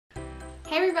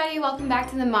Hey everybody, welcome back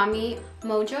to the Mommy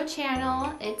Mojo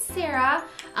channel. It's Sarah,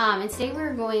 and today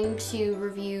we're going to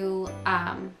review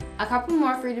a couple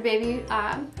more FridaBaby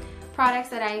products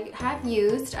that I have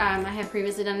used. I have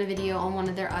previously done a video on one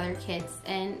of their other kits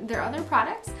and their other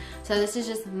products, so this is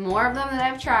just more of them that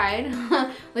I've tried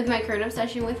with my current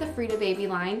obsession with the FridaBaby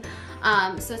line.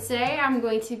 So today I'm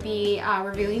going to be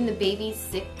reviewing the Baby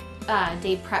Sick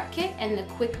Day Prep Kit and the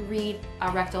Quick Read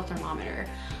Rectal Thermometer.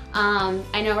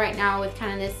 I know right now with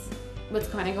kind of this, what's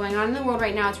kind of going on in the world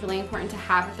right now, it's really important to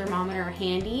have a thermometer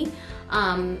handy,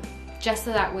 just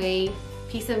so that way,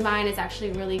 peace of mind. Is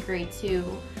actually really great to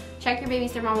check your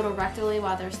baby's thermometer rectally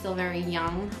while they're still very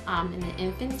young, in the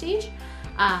infant stage.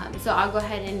 So I'll go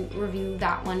ahead and review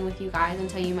that one with you guys and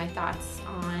tell you my thoughts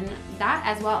on that,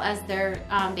 as well as their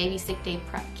Baby Sick Day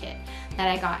Prep Kit that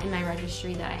I got in my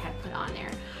registry that I had put on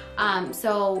there.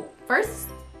 So first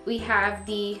we have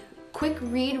the Quick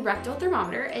Read Rectal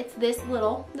Thermometer. It's this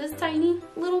tiny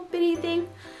little bitty thing.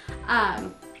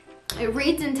 It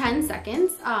reads in 10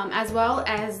 seconds, as well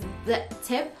as the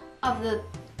tip of the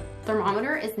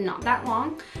thermometer is not that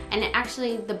long, and it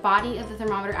actually, the body of the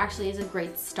thermometer actually is a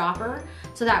great stopper,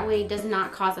 so that way it does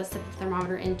not cause us to put the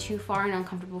thermometer in too far and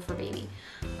uncomfortable for baby.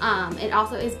 It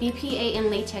also is BPA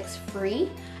and latex free,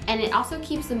 and it also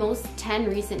keeps the most 10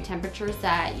 recent temperatures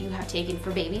that you have taken for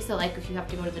baby. So like if you have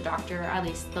to go to the doctor, at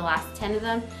least the last 10 of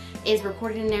them is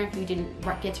recorded in there if you didn't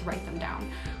get to write them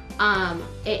down.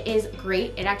 It is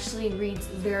great. It actually reads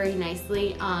very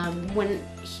nicely. When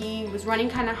he was running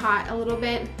kind of hot a little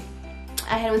bit,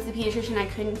 I had went to the pediatrician. I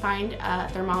couldn't find a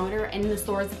thermometer in the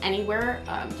stores anywhere,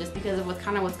 just because of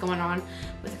what's going on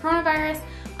with the coronavirus.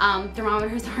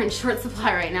 Thermometers are in short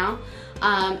supply right now,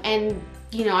 and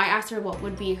you know, I asked her what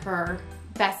would be her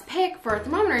best pick for a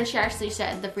thermometer, and she actually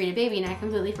said the FridaBaby, and I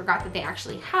completely forgot that they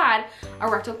actually had a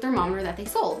rectal thermometer that they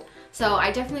sold. So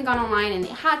I definitely got online and they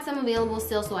had some available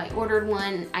still, so I ordered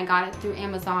one. I got it through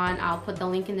Amazon. I'll put the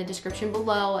link in the description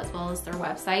below, as well as their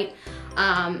website.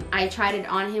 I tried it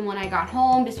on him when I got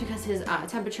home, just because his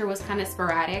temperature was kind of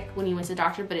sporadic when he went to the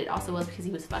doctor, but it also was because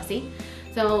he was fussy.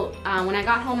 So when I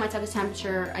got home, I took his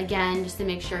temperature again, just to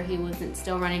make sure he wasn't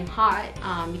still running hot,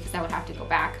 because I would have to go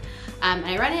back.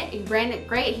 I ran it, he ran it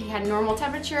great. He had normal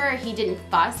temperature, he didn't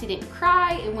fuss, he didn't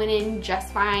cry, it went in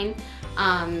just fine.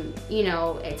 You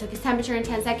know, it took his temperature in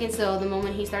 10 seconds, so the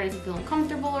moment he started to feel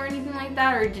uncomfortable or anything like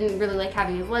that, or didn't really like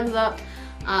having his legs up,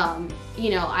 you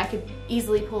know, I could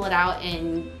easily pull it out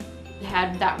and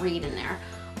had that read in there.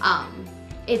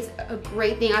 It's a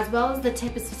great thing, as well as the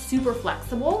tip is super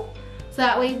flexible, so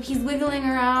that way he's wiggling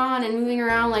around and moving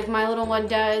around like my little one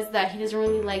does, that he doesn't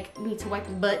really like need to wipe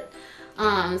his butt.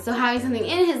 So having something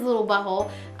in his little butthole,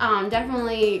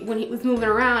 definitely when he was moving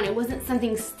around, it wasn't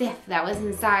something stiff that was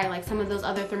inside like some of those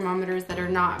other thermometers that are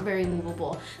not very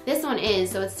movable. This one is,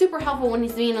 so it's super helpful when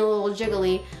he's being a little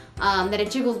jiggly, that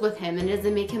it jiggles with him and it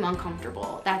doesn't make him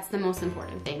uncomfortable. That's the most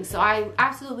important thing. So I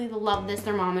absolutely love this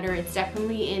thermometer. It's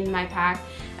definitely in my pack,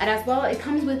 and as well it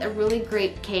comes with a really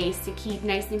great case to keep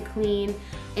nice and clean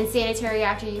and sanitary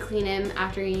after you clean him,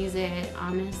 after you use it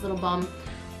in his little bum.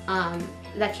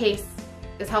 That case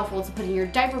is helpful to put in your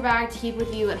diaper bag to keep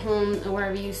with you at home or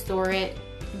wherever you store it.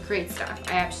 Great stuff.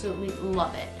 I absolutely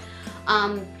love it.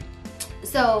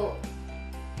 So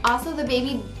also the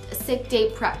Baby Sick Day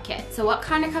Prep Kit. So what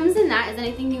kind of comes in that is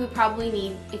anything you would probably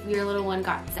need if your little one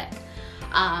got sick.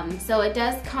 So it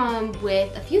does come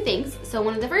with a few things. So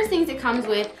one of the first things it comes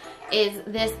with is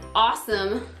this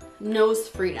awesome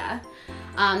NoseFrida.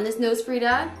 This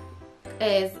NoseFrida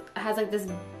has like this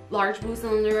large blue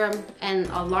cylinder and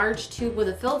a large tube with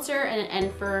a filter,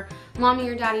 and for mommy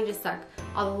or daddy to suck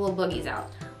all the little boogies out.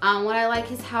 What I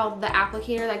like is how the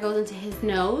applicator that goes into his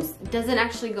nose doesn't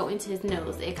actually go into his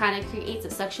nose. It kind of creates a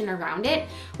suction around it,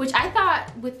 which I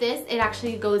thought with this it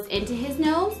actually goes into his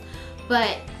nose,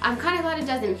 but I'm kind of glad it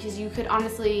doesn't, because you could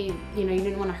honestly, you know, you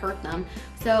didn't want to hurt them.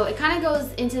 So it kind of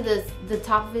goes into the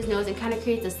top of his nose and kind of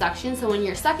creates a suction, so when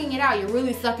you're sucking it out, you're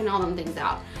really sucking all them things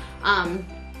out.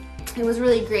 It was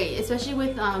really great, especially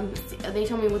with, they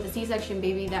told me with the C-section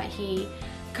baby that he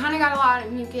kind of got a lot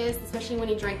of mucus, especially when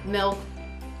he drank milk.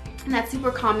 And that's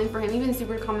super common for him, even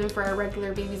super common for our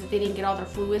regular babies if they didn't get all their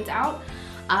fluids out.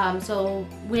 So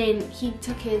when he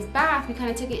took his bath, we kind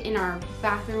of took it in our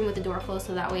bathroom with the door closed,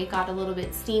 so that way it got a little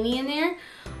bit steamy in there.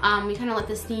 We kind of let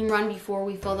the steam run before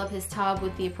we filled up his tub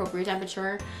with the appropriate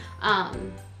temperature.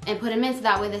 And put him in, so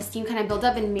that way the steam kind of built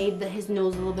up and made his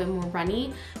nose a little bit more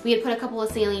runny. We had put a couple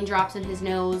of saline drops in his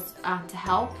nose to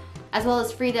help, as well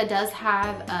as Frida does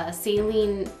have a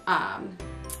saline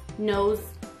nose,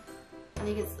 I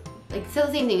think it's like still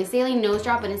the same thing, a saline nose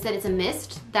drop, but instead it's a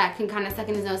mist that can kind of suck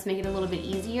in his nose to make it a little bit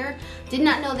easier. Did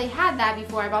not know they had that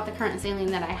before I bought the current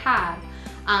saline that I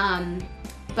have.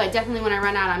 But definitely when I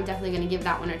run out, I'm definitely going to give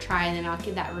that one a try, and then I'll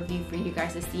give that review for you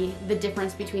guys to see the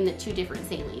difference between the two different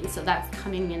salines. So that's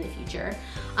coming in the future.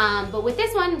 But with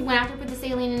this one, when after I put the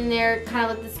saline in there,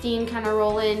 kind of let the steam kind of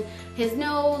roll in his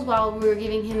nose while we were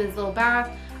giving him his little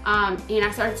bath, and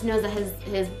I started to notice that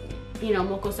his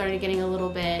mucus started getting a little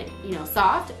bit,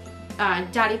 soft.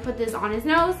 Daddy put this on his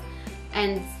nose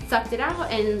and sucked it out,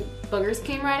 and boogers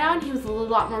came right out, and he was a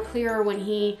lot more clearer when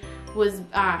he was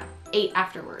ate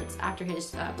afterwards, after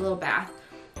his little bath.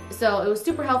 So it was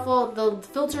super helpful. The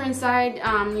filter inside,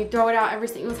 you throw it out every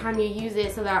single time you use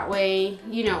it, so that way,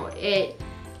 it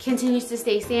continues to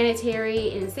stay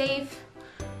sanitary and safe.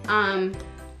 In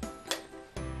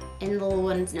the little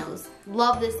one's nose.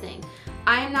 Love this thing.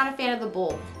 I am not a fan of the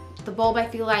bulb. The bulb, I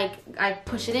feel like you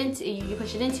push it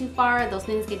in too far, those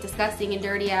things get disgusting and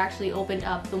dirty. I actually opened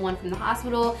up the one from the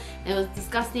hospital, and it was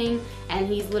disgusting, and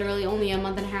he's literally only a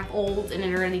month and a half old, and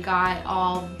it already got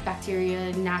all bacteria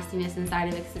and nastiness inside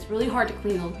of it, because it's really hard to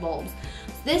clean those bulbs.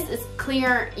 So this is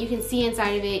clear, you can see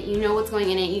inside of it, you know what's going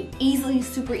in it,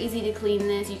 super easy to clean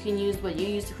this. You can use what you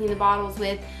use to clean the bottles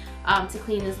with, to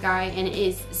clean this guy, and it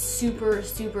is super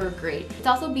great. It's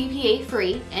also BPA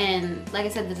free, and like I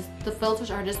said, the filters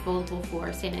are disposable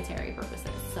for sanitary purposes.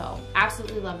 So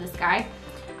absolutely love this guy.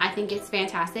 I think it's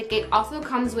fantastic. It also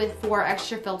comes with 4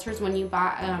 extra filters when you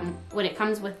buy when it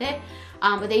comes with it,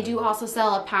 but they do also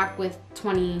sell a pack with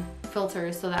 20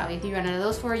 filters, so that way if you run out of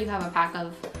those 4, you have a pack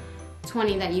of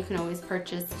 20 that you can always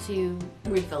purchase to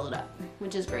refill it up,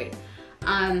 which is great.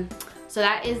 So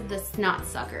that is the snot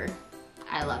sucker.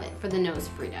 I love it, for the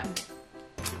NoseFrida.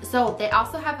 So they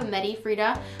also have a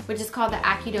MediFrida, which is called the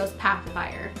Accu-dose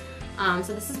Pacifier.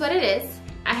 So this is what it is.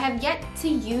 I have yet to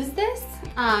use this,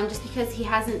 just because he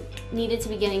hasn't needed to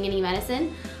be getting any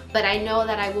medicine, but I know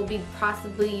that I will be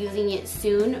possibly using it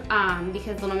soon,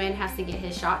 because little man has to get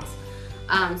his shots.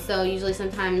 So usually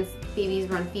sometimes babies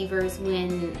run fevers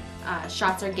when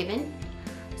shots are given.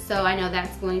 So I know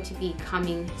that's going to be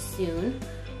coming soon.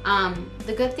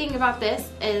 The good thing about this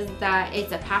is that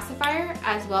it's a pacifier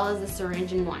as well as a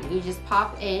syringe in one. You just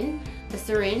pop in the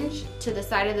syringe to the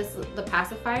side of the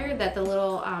pacifier that the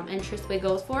little entranceway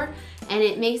goes for, and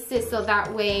it makes it so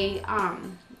that way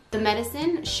the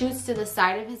medicine shoots to the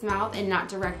side of his mouth and not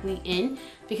directly in,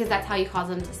 because that's how you cause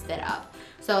him to spit up.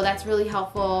 So that's really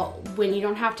helpful when you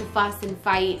don't have to fuss and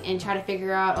fight and try to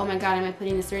figure out, oh my god, am I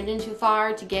putting the syringe in too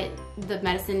far to get the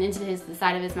medicine into the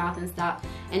side of his mouth and stuff,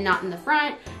 and not in the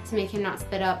front to make him not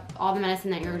spit up all the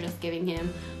medicine that you were just giving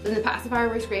him. Then the pacifier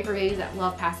works great for babies that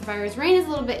love pacifiers. Rain is a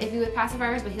little bit iffy with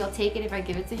pacifiers, but he'll take it if I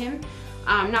give it to him.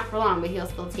 Not for long, but he'll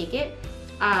still take it.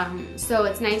 So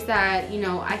it's nice that,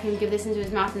 I can give this into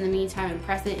his mouth in the meantime and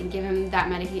press it and give him that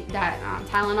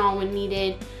Tylenol when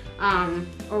needed.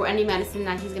 Or any medicine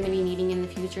that he's going to be needing in the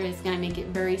future. Is going to make it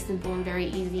very simple and very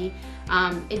easy.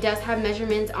 It does have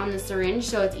measurements on the syringe,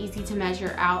 so it's easy to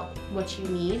measure out what you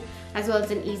need, as well as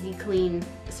an easy clean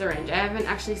syringe. I haven't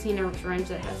actually seen a syringe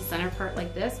that has a center part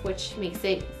like this, which makes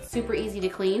it super easy to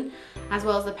clean, as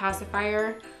well as the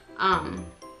pacifier,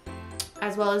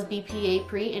 as well as BPA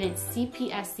free, and it's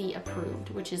CPSC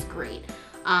approved, which is great.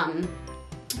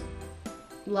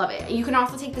 Love it. You can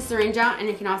also take the syringe out, and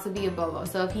it can also be a bobo.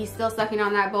 So if he's still sucking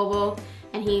on that bobo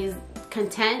and he's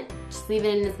content, just leave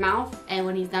it in his mouth, and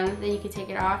when he's done with it, you can take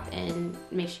it off and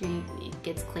make sure it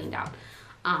gets cleaned out.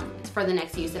 It's for the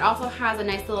next use. It also has a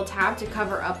nice little tab to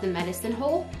cover up the medicine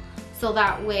hole, so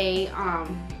that way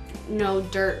no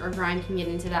dirt or grime can get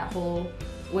into that hole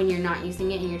when you're not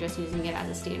using it and you're just using it as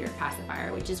a standard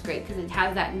pacifier, which is great because it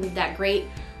has that great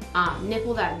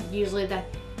nipple that usually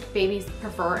babies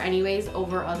prefer anyways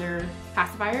over other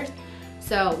pacifiers.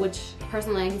 So, which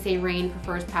personally I can say Rain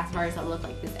prefers pacifiers that look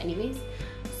like this anyways.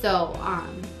 So,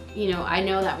 I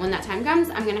know that when that time comes,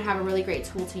 I'm gonna have a really great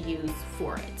tool to use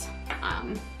for it.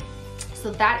 So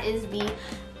that is the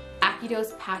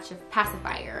Accu-dose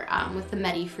pacifier with the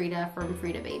MediFrida from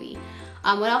FridaBaby.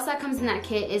 What else that comes in that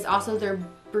kit is also their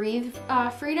Breathe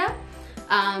Frida,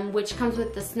 which comes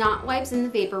with the snot wipes and the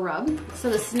vapor rub. So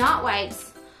the snot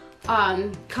wipes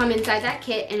come inside that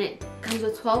kit, and it comes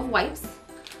with 12 wipes.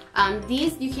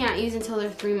 These you can't use until they're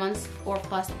 3 months or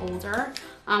plus older,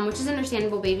 which is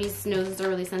understandable. Babies' noses are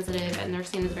really sensitive and their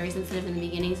skin is very sensitive in the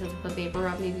beginning, so to put vapor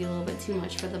rub may be a little bit too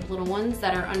much for the little ones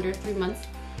that are under 3 months.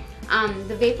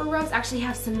 The vapor rubs actually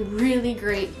have some really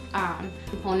great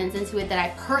components into it that I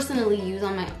personally use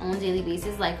on my own daily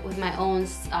basis, like with my own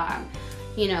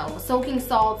you know, soaking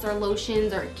salts or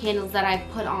lotions or candles that I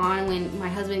put on when my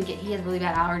husband he has really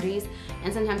bad allergies,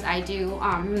 and sometimes I do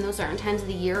in those certain times of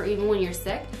the year, even when you're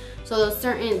sick. So those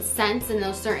certain scents and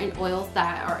those certain oils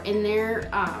that are in there,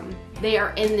 they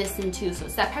are in this one too. So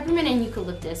it's that peppermint and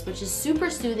eucalyptus, which is super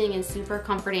soothing and super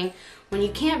comforting when you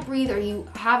can't breathe or you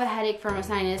have a headache from a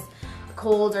sinus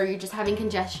cold or you're just having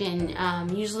congestion.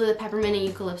 Usually the peppermint and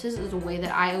eucalyptus is a way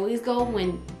that I always go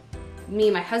when me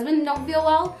and my husband don't feel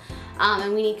well,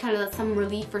 and we need kind of some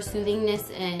relief or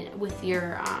soothingness with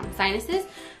your sinuses.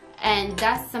 And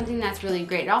that's something that's really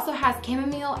great. It also has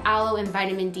chamomile, aloe, and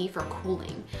vitamin D for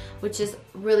cooling, which is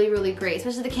really, really great.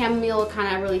 Especially the chamomile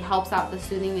kind of really helps out the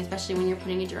soothing, especially when you're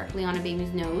putting it directly on a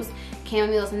baby's nose.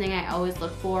 Chamomile is something I always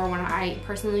look for when I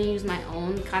personally use my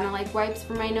own kind of like wipes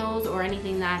for my nose or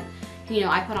anything that, you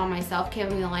know, I put on myself.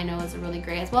 Chamomile I know is really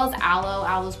great, as well as aloe.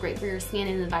 Aloe is great for your skin,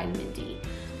 and the vitamin D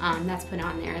that's put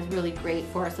on there is really great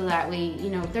for it. So that way,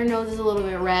 you know, if their nose is a little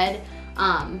bit red,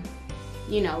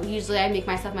 you know, usually I make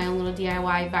myself my own little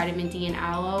DIY vitamin D and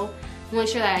aloe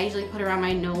moisture that I usually put around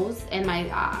my nose and my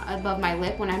above my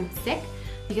lip when I'm sick,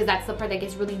 because that's the part that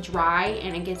gets really dry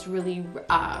and it gets really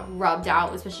rubbed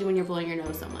out, especially when you're blowing your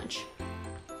nose so much.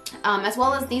 As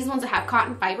well as these ones that have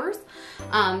cotton fibers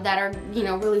that are, you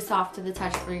know, really soft to the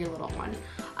touch for your little one.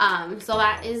 So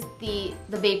that is the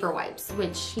vapor wipes,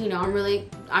 which, you know,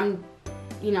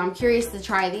 I'm curious to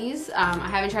try these. I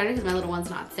haven't tried it because my little one's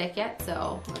not sick yet,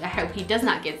 so I hope he does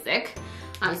not get sick.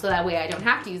 So that way I don't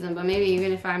have to use them. But maybe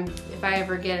even if I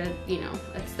ever get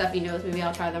a stuffy nose, maybe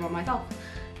I'll try them on myself,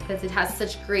 because it has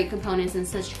such great components and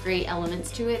such great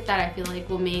elements to it that I feel like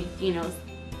will make, you know,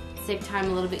 sick time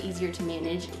a little bit easier to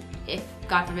manage if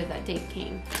God forbid that day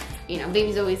came. You know,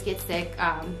 babies always get sick.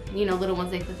 You know, little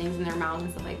ones, they put things in their mouths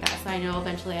and stuff like that. So I know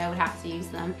eventually I would have to use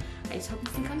them. I just hope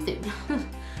this can come soon.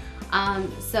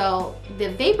 So the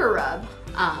vapor rub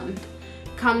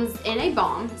comes in a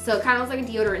balm, so it kind of looks like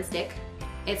a deodorant stick.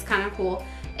 It's kind of cool.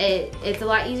 It's a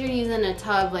lot easier to use in a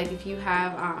tub, like if you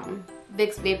have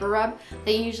Vicks Vapor Rub.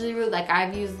 They usually, like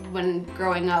I've used when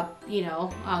growing up, you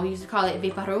know, we used to call it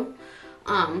Vaporu.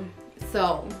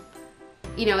 So,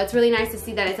 you know, it's really nice to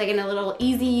see that it's like in a little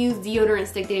easy use deodorant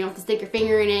stick that you don't have to stick your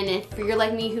finger in it. And if you're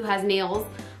like me who has nails,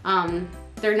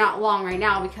 they're not long right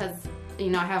now because,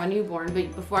 you know, I have a newborn,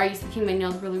 but before I used to keep my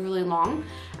nails really, really long.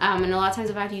 And a lot of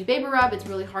times if I have to use vapor rub, it's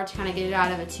really hard to kind of get it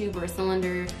out of a tube or a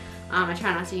cylinder. I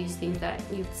try not to use things that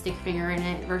you stick your finger in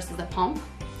it versus a pump.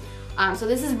 So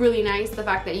this is really nice, the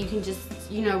fact that you can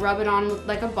just, you know, rub it on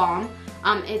like a balm.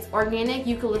 It's organic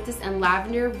eucalyptus and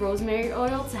lavender rosemary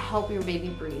oil to help your baby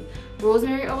breathe.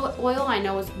 Rosemary oil I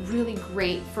know is really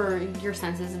great for your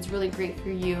senses. It's really great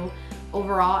for you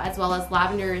overall, as well as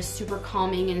lavender is super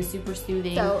calming and super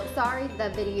soothing. So sorry the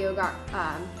video got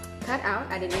cut out.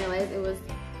 I didn't realize it was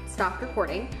stopped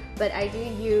recording, but I do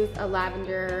use a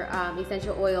lavender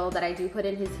essential oil that I do put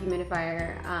in his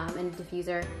humidifier and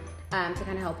diffuser to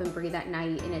kind of help him breathe at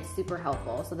night, and it's super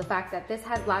helpful. So the fact that this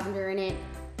has lavender in it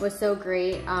was so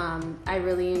great. I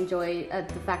really enjoyed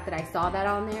the fact that I saw that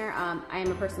on there. I am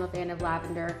a personal fan of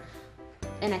lavender,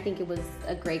 and I think it was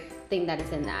a great thing that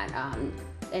it's in that,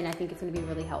 and I think it's going to be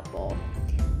really helpful.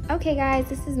 Okay guys,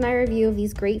 this is my review of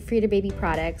these great FridaBaby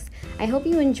products. I hope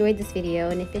you enjoyed this video,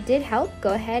 and if it did help,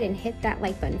 go ahead and hit that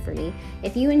like button for me.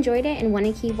 If you enjoyed it and want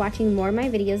to keep watching more of my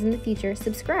videos in the future,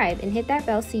 subscribe and hit that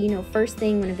bell so you know first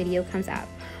thing when a video comes out.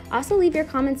 Also leave your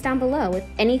comments down below with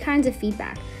any kinds of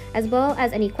feedback, as well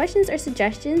as any questions or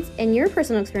suggestions and your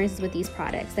personal experiences with these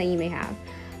products that you may have.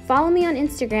 Follow me on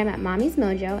Instagram at Mommy's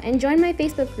Mojo and join my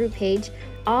Facebook group page.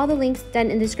 All the links down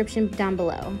in the description down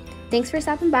below. Thanks for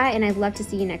stopping by, and I'd love to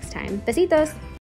see you next time. Besitos!